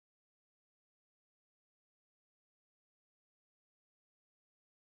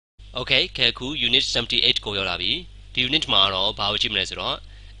Okay ကဲခု unit 78ကိုရောက်လာပြီဒီ unit မှာတော့ဘာကိုကြည့်မလဲဆိုတော့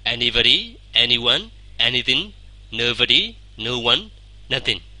anybody anyone anything nobody no one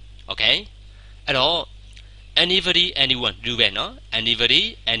nothing okay အဲ့တော့ anybody anyone တူပဲเนาะ anybody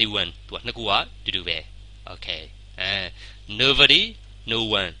anyone သူကနှစ်ခုကတူပဲ okay nobody no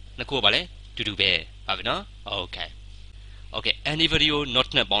one နှစ်ခုကဘာလဲတူပဲဟုတ်ပြီเนาะ okay okay anybody ကို not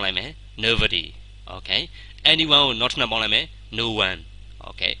နဲ့ပေါင်းလိုက်မယ် nobody okay anyone ကို not နဲ့ပေါင်းလိုက်မယ် no one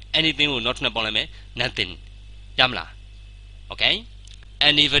okay anything ကို not နဲ့ပေါင်းလိုက်မယ် nothing ရမလား okay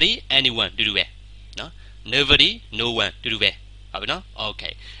anybody anyone တူပဲเนาะ nobody no one တူပဲဟုတ်ပြီเนาะ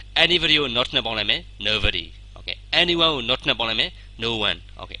okay anybody ကို not နဲ့ပေါင်းလိုက်မယ် nobody okay anyone ကို not နဲ့ပေါင်းလိုက်မယ် no one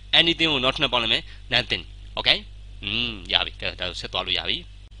okay anything ကို not နဲ့ပေါင်းလိုက်မယ် nothing okay ရပြီဒါဆက်သွားလို့ရပြီ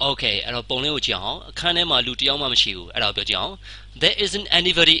okay အဲ့တော့ပုံလေးကိုကြည့်အောင်အခန်းထဲမှာလူတယောက်မှမရှိဘူးအဲ့ဒါကိုပြောကြည့်အောင် there isn't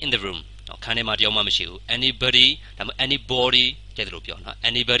anybody in the room အခန်းထဲမှာတယောက်မှမရှိဘူး anybody ဒါမှမဟုတ် anybody ကြိုက်တယ်လို့ပြောနော်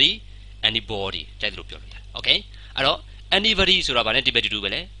anybody anybody ကြိုက်တယ်လို့ပြောလို့ရတယ် okay အဲ့တော့ anybody ဆိုတာဗာနဲ့ဒီဘက်တူတူပဲ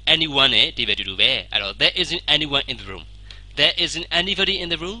လေ anyone နဲ့ဒီဘက်တူတူပဲအဲ့တော့ there isn't anyone in the room there isn't anybody in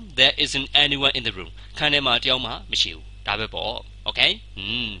the room there isn't anyone in the room ခန်းထဲမှာတယောက်မှမရှိဘူးဒါပဲပေါ့ okay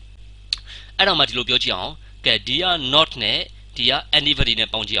အဲ့တော့မှဒီလိုပြောကြည့်အောင်ကဲဒီက not နဲ့ဒီက anybody နဲ့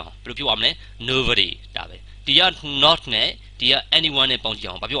ပေါင်းကြည့်အောင်ဘယ်လိုပြောရမလဲ nobody ဒါပဲဒီက not နဲ့ဒီက anyone နဲ့ပေါင်းကြည့်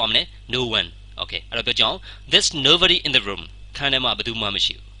အောင်ဘာပြောရမလဲ no one okay အဲ့တော့ပြောကြည့်အောင် there's nobody in the room ခန်းထဲမှာဘယ်သူမှမ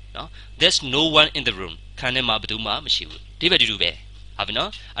ရှိဘူးเนาะ there's no one in the room ခန်းထဲမှာဘယ်သူမှမရှိဘူးဒီပဲတူတူပဲဟုတ်ပြီเนาะ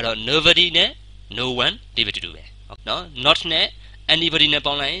အဲ့တော့ nobody နဲ့ no one ဒီပဲတူတူပဲเนาะ not နဲ့ anybody နဲ့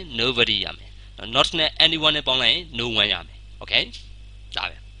ပေါင်းလိုက်ရင် nobody ရမယ် not နဲ့ anyone နဲ့ပေါင်းလိုက်ရင် no one ရမယ် okay ဒါ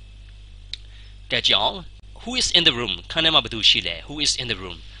ပဲကဲကြည့်အောင် who is in the room ခန်းထဲမှာဘယ်သူရှိလဲ who is in the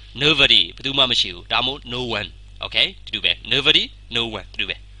room nobody ဘယ်သူမှမရှိဘူးဒါမို့ no one okay တူတူပဲ nobody no one တူတူ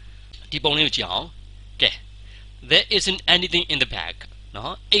ပဲဒီပုံလေးကိုကြည့်အောင်ကဲ there isn't anything in the bag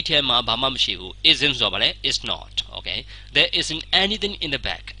နော်အိတ်ထဲမှာဘာမှမရှိဘူး isn't ဆိုတော့ဗာလဲ is not okay there isn't anything in the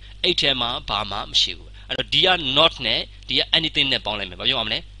bag အိတ်ထဲမှာဘာမှမရှိဘူးအဲ့တော့ဒီက not နဲ့ဒီက anything နဲ့ပေါင်းလိုက်မယ်ဘာပြောရမ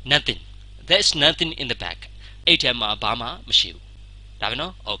လဲ nothing there is nothing in the bag အိတ်ထဲမှာဘာမှမရှိဘူးဒါပဲ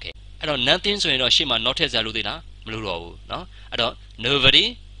နော် okay အဲ့တော့ nothing ဆိုရင်တော့ရှေ့မှာ not ထည့်စရာလိုသေးလားမလိုတော့ဘူးเนาะအဲ့တော့ nobody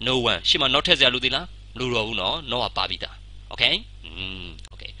no one ရှေ့မှာ not ထည့်စရာလိုသေးလားမလိုတော့ဘူးเนาะ not ကပါပြီးသား okay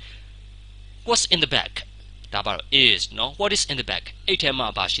okay what's in the bag ဒါပါတော့ is เนาะ what is in the bag အဲ့ထဲမှာ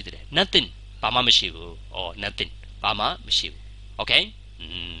ဘာရှိသေးလဲ nothing ဘာမှမရှိဘူး nothing ဘာမှမရှိဘူး okay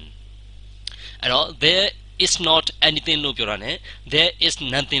အဲ့တော့ there is not anything လို့ပြောတာ ਨੇ there is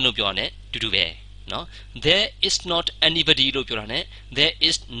nothing လို့ပြောတာ ਨੇ တူတူပဲเนาะ there is not anybody လို့ပြောတာ ਨੇ there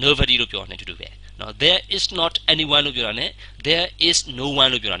is nobody လို့ပြောတာ ਨੇ တူတူပဲเนาะ there is not anyone လို့ပြောတာ ਨੇ there is no one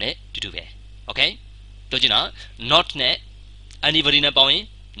လို့ပြောတာ ਨੇ တူတူပဲ okay ပြောချင်တာ not နဲ့ anybody နဲ့ပေါင်းရင်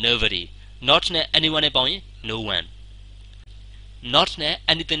nobody not နဲ့ anyone နဲ့ပေါင်းရင် no one not နဲ့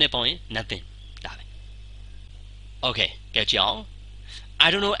anything နဲ့ပေါင်းရင် nothing ဒါပဲ okay ကြည့်ကြအောင် I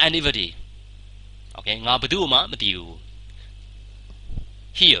don't know anybody okay ငါဘယ်သူမှမသိဘူး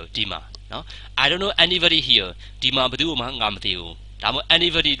here ဒီမှာเนาะ I don't know anybody here ဒီမှာဘယ်သူမှငါမသိဘူးဒါမှမဟုတ်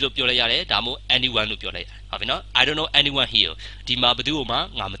anybody လို့ပြောလိုက်ရတယ်ဒါမှမဟုတ် anyone လို့ပြောလိုက်ရတယ်ဟုတ်ပြီเนาะ I don't know anyone here ဒီမှာဘယ်သူမှ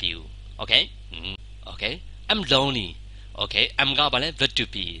ငါမသိဘူး okay okay I'm lonely okay I'm ကဘာလဲ verb to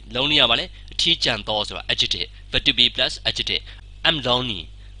be lonely ကဘာလဲအထီးကျန်တော့ဆိုတာ adjective verb to be plus adjective I'm lonely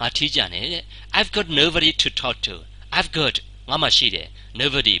ငါထီးကျန်တယ်တဲ့ I've got nobody to talk to I've got ငါမှရှိတယ်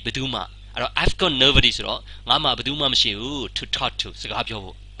nobody ဘယ်သူမှအဲ့တော့ I've got nobody ဆိုတော့ငါမှဘယ်သူမှမရှိဘူး to talk to စကားပြော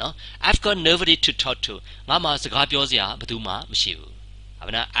ဖို့နော် I've got nobody to talk to ငါမှစကားပြောစရာဘယ်သူမှမရှိဘူးဟုတ်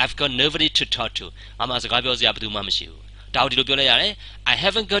ပါနော် I've got nobody to talk to ငါမှစကားပြောစရာဘယ်သူမှမရှိဘူးဒါကိုဒီလိုပြောလိုက်ရတယ် I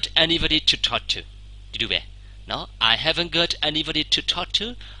haven't got anybody to talk to ဒီလိုပဲနော် I haven't got anybody to talk to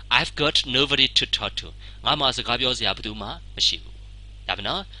I've got nobody to talk to ငါမှစကားပြောစရာဘယ်သူမှမရှိဘူးဒါပဲ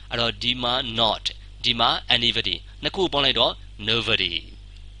နော်အဲ့တော့ဒီမှာ not ဒီမှာ anybody နှစ်ခုပေါင်းလိုက်တော့ nobody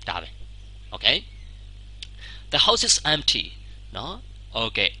ဒါပဲ okay the house is empty နော်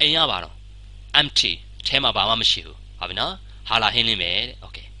okay အိမ်ရပါတော့ empty ထဲမှာဘာမှမရှိဘူးဟုတ်ပြီနော်ဟာလာဟင်းနေမယ်တဲ့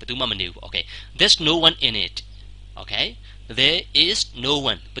okay ဘယ်သူမှမနေဘူး okay there's no one in it okay there is no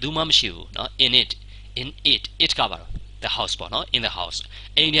one ဘယ်သူမှမရှိဘူးနော် in it it ကပါတော့ the house ပေါ့နော် in the house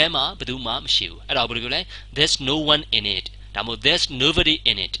အိမ်ထဲမှာဘယ်သူမှမရှိဘူးအဲ့ဒါဘယ်လိုပြောလဲ there's no one in it ဒါမှမဟုတ် there's nobody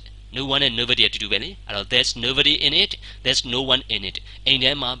in it no one and nobody အတူတူပဲလေအဲ့တော့ there's nobody in it there's no one in it အိမ်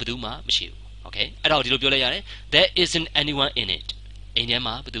ထဲမှာဘယ်သူမှမရှိဘူး okay အဲ့တော့ဒီလိုပြောလိုက်ရတယ် there isn't anyone in it အိမ်ထဲ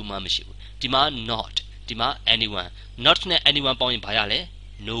မှာဘယ်သူမှမရှိဘူးဒီမှာ not ဒီမှာ anyone not နဲ့ anyone ပေါင်းရင်ဘာရလဲ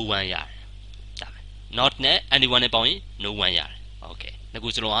no one ရတယ်ဒါပဲ not နဲ့ anyone နဲ့ပေါင်းရင် no one ရတယ် okay ငါက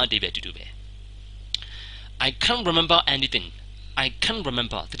စလုံးအတိပဲအတူတူပဲ I can't remember anything I can't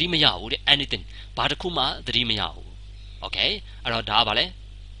remember သတိမရဘူးတဲ့ anything ဘာတစ်ခုမှသတိမရဘူး okay အဲ့တော့ဒါကဘာလဲ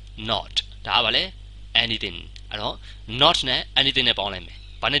not ဒါကဘာလဲ anything အဲ့တော့ not နဲ့ anything နဲ့ပေါင်းလိုက်မယ်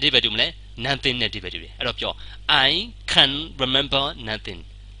ဘာနဲ့အဓိပ္ပာယ်တူမလဲ nothing နဲ့အဓိပ္ပာယ်တူတယ်အဲ့တော့ပြော I can remember nothing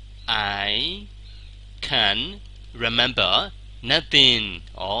I can remember nothing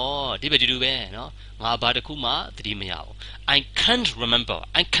ဩအဓိပ္ပာယ်တူပဲเนาะငါဘာတစ်ခုမှသတိမရဘူး I can't remember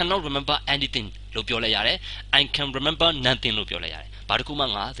I cannot remember anything လို့ပြောလိုက်ရတယ် I can remember nothing လို့ပြောလိုက်ရတယ်ဘာတစ်ခုမှ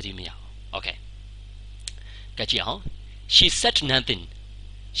ငါသတိမရဘူး okay ကဲကြည့်အောင် she said nothing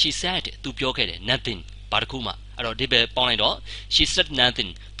she said သူပြောခဲ့တယ် nothing ဘာတစ်ခုမှအဲ့တော့ဒီပဲပေါင်းလိုက်တော့ she said nothing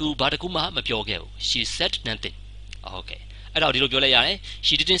သူဘာတစ်ခုမှမပြောခဲ့ဘူး she said nothing okay အဲ့တော့ဒီလိုပြောလိုက်ရတယ်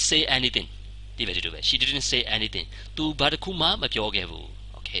she didn't say anything ဒီပဲဒီလိုပဲ she didn't say anything သူဘာတစ်ခုမှမပြောခဲ့ဘူး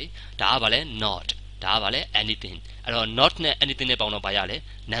okay ဒါကဘာလဲ not ဒါကဘာလဲ anything အဲ့တော့ not နဲ့ anything နဲ့ပေါင်းတော့ဘာရလဲ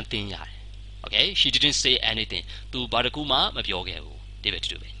nothing ရတယ် okay she didn't say anything သူဘာတစ်ခုမှမပြောခဲ့ဘူးဒီပဲဒီ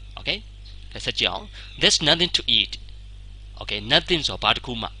လိုပဲ okay ဆက်ကြည့်အောင် there's nothing to eat okay nothing ဆိုဘာတစ်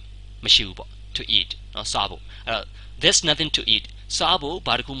ခုမှမရှိဘူးပေါ့ to eat เนาะစားဖို့အဲ့တော့ there's nothing to eat စားဖို့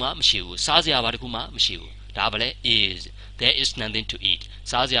ဘာတစ်ခုမှမရှိဘူးစားစရာဘာတစ်ခုမှမရှိဘူးဒါဘာလဲ is there is nothing to eat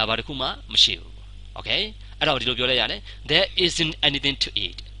စားစရာဘာတစ်ခုမှမရှိဘူး okay အဲ့တော့ဒီလိုပြောလိုက်ရတယ် there isn't anything to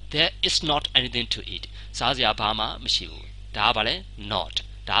eat there is not anything to eat စားစရာဘာမှမရှိဘူးဒါဘာလဲ not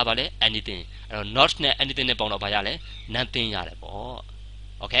ဒါဘာလဲ anything အဲ့တော့ not နဲ့ anything နဲ့ပေါင်းတော့ဘာရလဲ nothing ရတယ်ပေါ့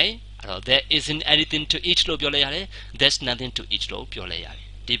okay အဲ့တော့ there isn't anything to eat လို့ပြောလိုက်ရတယ် there's nothing to eat လို့ပြောလိုက်ရတယ်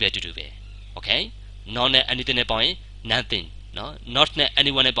ဒီပဲတူတူပဲ okay not နဲ့ anything နဲ့ပေါင်းရင် nothing เนาะ not နဲ့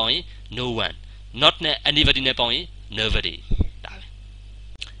anyone နဲ့ပေါင်းရင် no one not နဲ့ anybody နဲ့ပေါင်းရင် nobody ဒါပဲ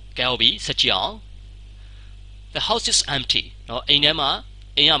ကဲဟုတ်ပြီဆက်ကြည့်အောင် the house is empty เนาะအိမ်ထဲမှာ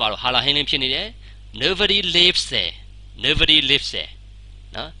အိမ်ရမှာတော့ဟာလာဟင်းလင်းဖြစ်နေတယ် nobody lives there nobody lives there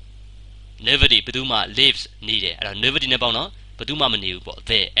เนาะ nobody ဘယ်သူမှ lives နေတယ်အဲ့တော့ nobody နဲ့ပေါင်းတော့ဘယ်သူမှမနေဘူးပေါ့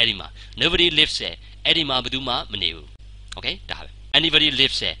there အဲ့ဒီမှာ nobody lives there အဲ့ဒီမှာဘယ်သူမှမနေဘူး okay ဒါပဲ anybody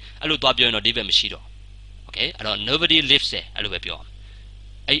lives there အဲ့လိုသွားပြောရင်တော့ဒီဘက်မရှိတော့ okay အဲ့တော့ nobody lives there အဲ့လိုပဲပြော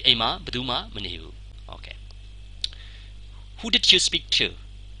အဲ့အိမ်မှာဘယ်သူမှမနေဘူး okay who did you speak to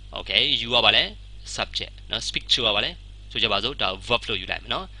okay you ကဘာလဲ subject เนาะ speak to ကဘာလဲဆိုကြပါစို့ဒါ verb လို့ယူလိုက်မ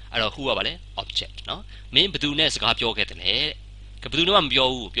ယ်เนาะအဲ့တော့ who ကဘာလဲ object เนาะမင်းဘယ်သူနဲ့စကားပြောခဲ့တယ်လဲကဘယ်သူမှမပြော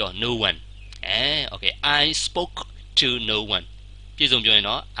ဘူးပြော no one okay I spoke to no one ပြည့်စုံပြောရင်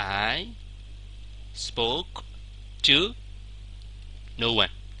တော့ I spoke to no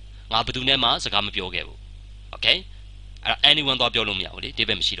one ငါဘယ်သူနဲ့မှစကားမပြောခဲ့ဘူး okay အဲ့ anyone တော့ပြောလို့မရဘူးလေဒီ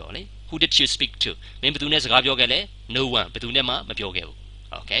ဘက်မရှိတော့လေ who did you speak to မင်းဘယ်သူနဲ့စကားပြောခဲ့လဲ no one ဘယ်သူနဲ့မှမပြောခဲ့ဘူး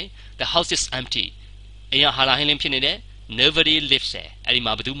okay the house is empty အိမ်ကဟာလာဟင်းလင်းဖြစ်နေတယ် nobody lives there အဲ့ဒီ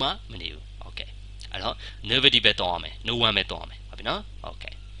မှာဘယ်သူမှမနေဘူး okay အဲ့တော့ nobody ပဲတောင်းရမယ် no one ပဲတောင်းရမယ်ဟုတ်ပြီနော်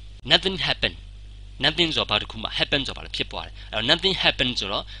okay nothing happened nothing ဆိုဘာတစ်ခုမှ happen ဆိုဘာလဲဖြစ်သွားတယ်အဲ့တော့ nothing happened ဆို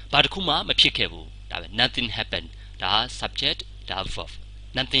တော့ဘာတစ်ခုမှမဖြစ်ခဲ့ဘူးဒါပဲ nothing happened ဒါ subject ဒါ verb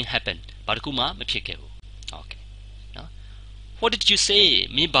nothing happened ဘာတစ်ခုမှမဖြစ်ခဲ့ဘူး okay နော် what did you say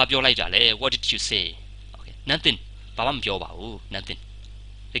မင်းဘာပြောလိုက်တာလဲ what did you say okay nothing ဘာမှမပြောပါဘူး nothing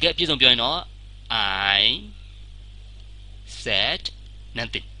တကယ်အပြည့်စုံပြောရင်တော့ I said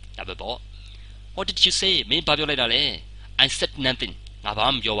nothing ဒါပဲပေါ့ what did you say မင်းဘာပြောလိုက်တာလဲ I said nothing ငါဘာ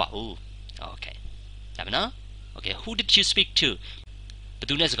မှမပြောပါဘူး okay ဒါပဲနော် okay who did you speak to ဘယ်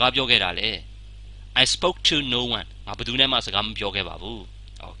သူနဲ့စကားပြောခဲ့တာလဲ I spoke to no one ငါဘယ်သူနဲ့မှစကားမပြောခဲ့ပါဘူး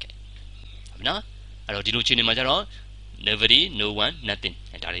okay ဒါပဲနော်အဲ့တော့ဒီလိုခြေနေမှာကျတော့ nobody no one nothing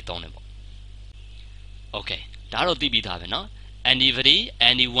ဒါလေးသုံးတယ်ပေါ့ okay ဒါတော့သိပြီးသားပဲနော် anybody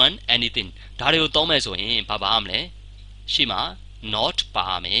anyone anything ဒါတွေကိုသုံးမယ်ဆိုရင်ဘာပါမလဲရှေ့မှာ not ပါ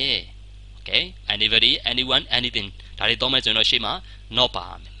မယ် okay anybody anyone anything ဒါတွေသုံးမယ်ဆိုရင်တော့ရှေ့မှာ not ပါ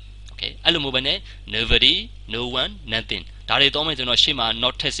မယ် okay အဲ့လိုမျိုးပဲနဲ့ nobody no one nothing ဒါတွေသုံးမယ်ဆိုရင်တော့ရှေ့မှာ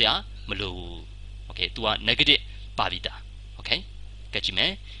not ထည့်စရာမလိုဘူး okay သူက negative ပါပြီးသား okay ကြည့်ကြည့်မ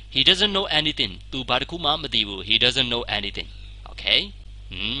ယ် he doesn't know anything သူဘာတစ်ခုမှမသိဘူး he doesn't know anything okay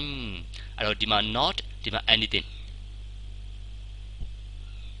အဲ့တော့ဒီမှာ not ဒီမှာ anything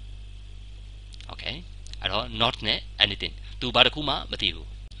okay အဲ့တော့ not နဲ့ anything သူဘာတစ်ခုမှမသိဘူး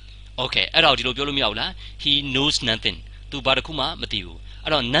okay အဲ့တော့ဒီလိုပြောလို့မရဘူးလား he knows nothing သူဘာတစ်ခုမှမသိဘူး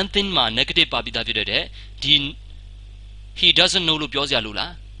အဲ့တော့ nothing မှာ negative ပါပြီးသားဖြစ်တဲ့ဒီ he doesn't know လို့ပြောစရာလို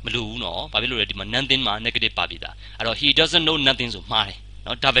လားမလိုဘူးနော်ဘာဖြစ်လို့လဲဒီမှာ nothing မှာ negative ပါပြီးသားအဲ့တော့ he doesn't know nothing ဆိုမှားတယ်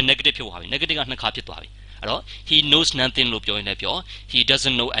နော်ဒါပဲ negative ဖြစ်သွားပြီ negative ကနှစ်ခါဖြစ်သွားပြီအဲ့တော့ he knows nothing လို့ပြောရင်လည်းပြော he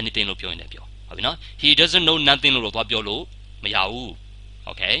doesn't know anything လို့ပြောရင်လည်းပြောဟုတ်ပြီနော် he doesn't know nothing လို့တော့ပြောလို့မရဘူး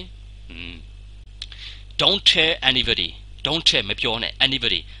okay don't tell anybody don't tell မပြောနဲ့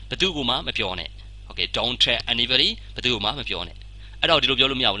anybody ဘယ်သူမှမပြောနဲ့ okay don't tell anybody ဘယ်သူမှမပြောနဲ့အဲ့တော့ဒီလိုပြော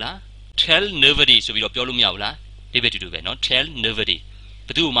လို့မရဘူးလား tell nobody ဆိုပြီးတော့ပြောလို့မရဘူးလားဒီပဲတူတူပဲเนาะ tell nobody ဘ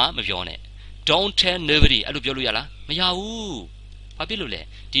ယ်သူမှမပြောနဲ့ don't tell nobody အဲ့လိုပြောလို့ရလားမရဘူးဘာ ဘာဖြစ်လို့လဲ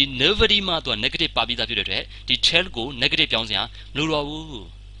ဒီ nobody မှာသူက negative ပါပြီးသားဖြစ်တဲ့အတွက်ဒီ tell ကို negative ပြောင်းစရာမလိုတော့ဘူး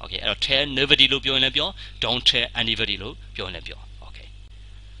okay အဲ့တော့ tell nobody လို့ပြောရင်လည်းပြော don't tell anybody လို့ပြောရင်လည်းပြော okay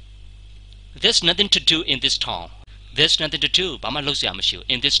there's nothing to do in this town there's nothing to do ဘာမှလုပ်စရာမရှိဘူး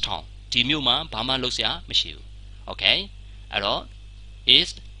in this town ဒီမြို့မှာဘာမှလုပ်စရာမရှိဘူး okay အဲ့တော့ is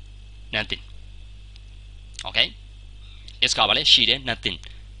nothing okay is ကဘာလဲရှိတယ် nothing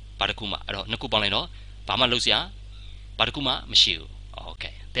ဘာတစ်ခုမှအဲ့တော့နှစ်ခုပေါင်းလိုက်တော့ဘာမှလုပ်စရာဘာတစ်ခုမှမရှိဘူး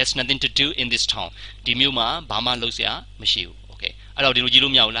okay there's nothing to do in this town ဒီမြို့မှာဘာမှလုပ်စရာမရှိဘူး okay အဲ့တော့ဒီလိုကြည့်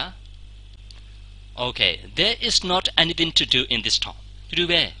လို့မရဘူးလား okay there is not anything to do in this town တူတူ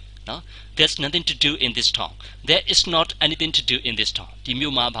ပဲနော် there's nothing to do in this town there is not anything to do in this town ဒီ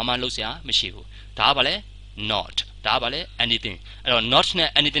မြို့မှာဘာမှလုပ်စရာမရှိဘူးဒါကဘာလဲ not ဒါကဘာလဲ anything အဲ့တော့ not နဲ့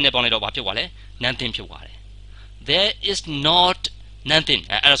anything နဲ့ပေါင်းလိုက်တော့ဘာဖြစ်သွားလဲ nothing ဖြစ်သွားတယ် there is not nothing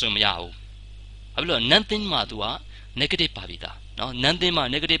အဲ့ဒါဆိုရင်မရဘူးဘာဖြစ်လို့ nothing မှာသူက negative ပါပြီးသားနော် nothing မှာ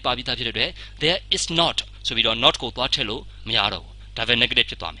negative ပါပြီးသားဖြစ်တဲ့အတွက် there is not ဆိုပြီးတော့ not ကိုသွားထည့်လို့မရတော့ဘူးဒါပဲ negative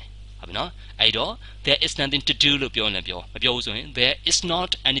ဖြစ်သွားမယ်ဟုတ်ပြီနော်အဲ့တော့ there is nothing to do လို့ပြောရင်လည်းပြောမပြောဘူးဆိုရင် there is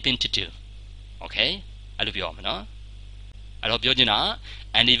not anything to do okay အဲ့လိုပြောရမယ်နော်အဲ့တော့ပြောချင်တာ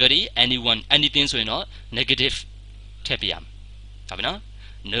anybody anyone anything ဆိုရင်တော့ negative ထည့်ပြရမယ်ဟုတ်ပြီနော်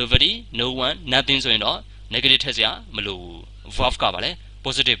nobody no one nothing ဆိုရင်တော့ negative ထည့်စရာမလိုဘူး verb ကပါလေ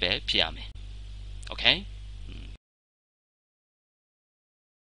positive ပဲဖြစ်ရမယ် okay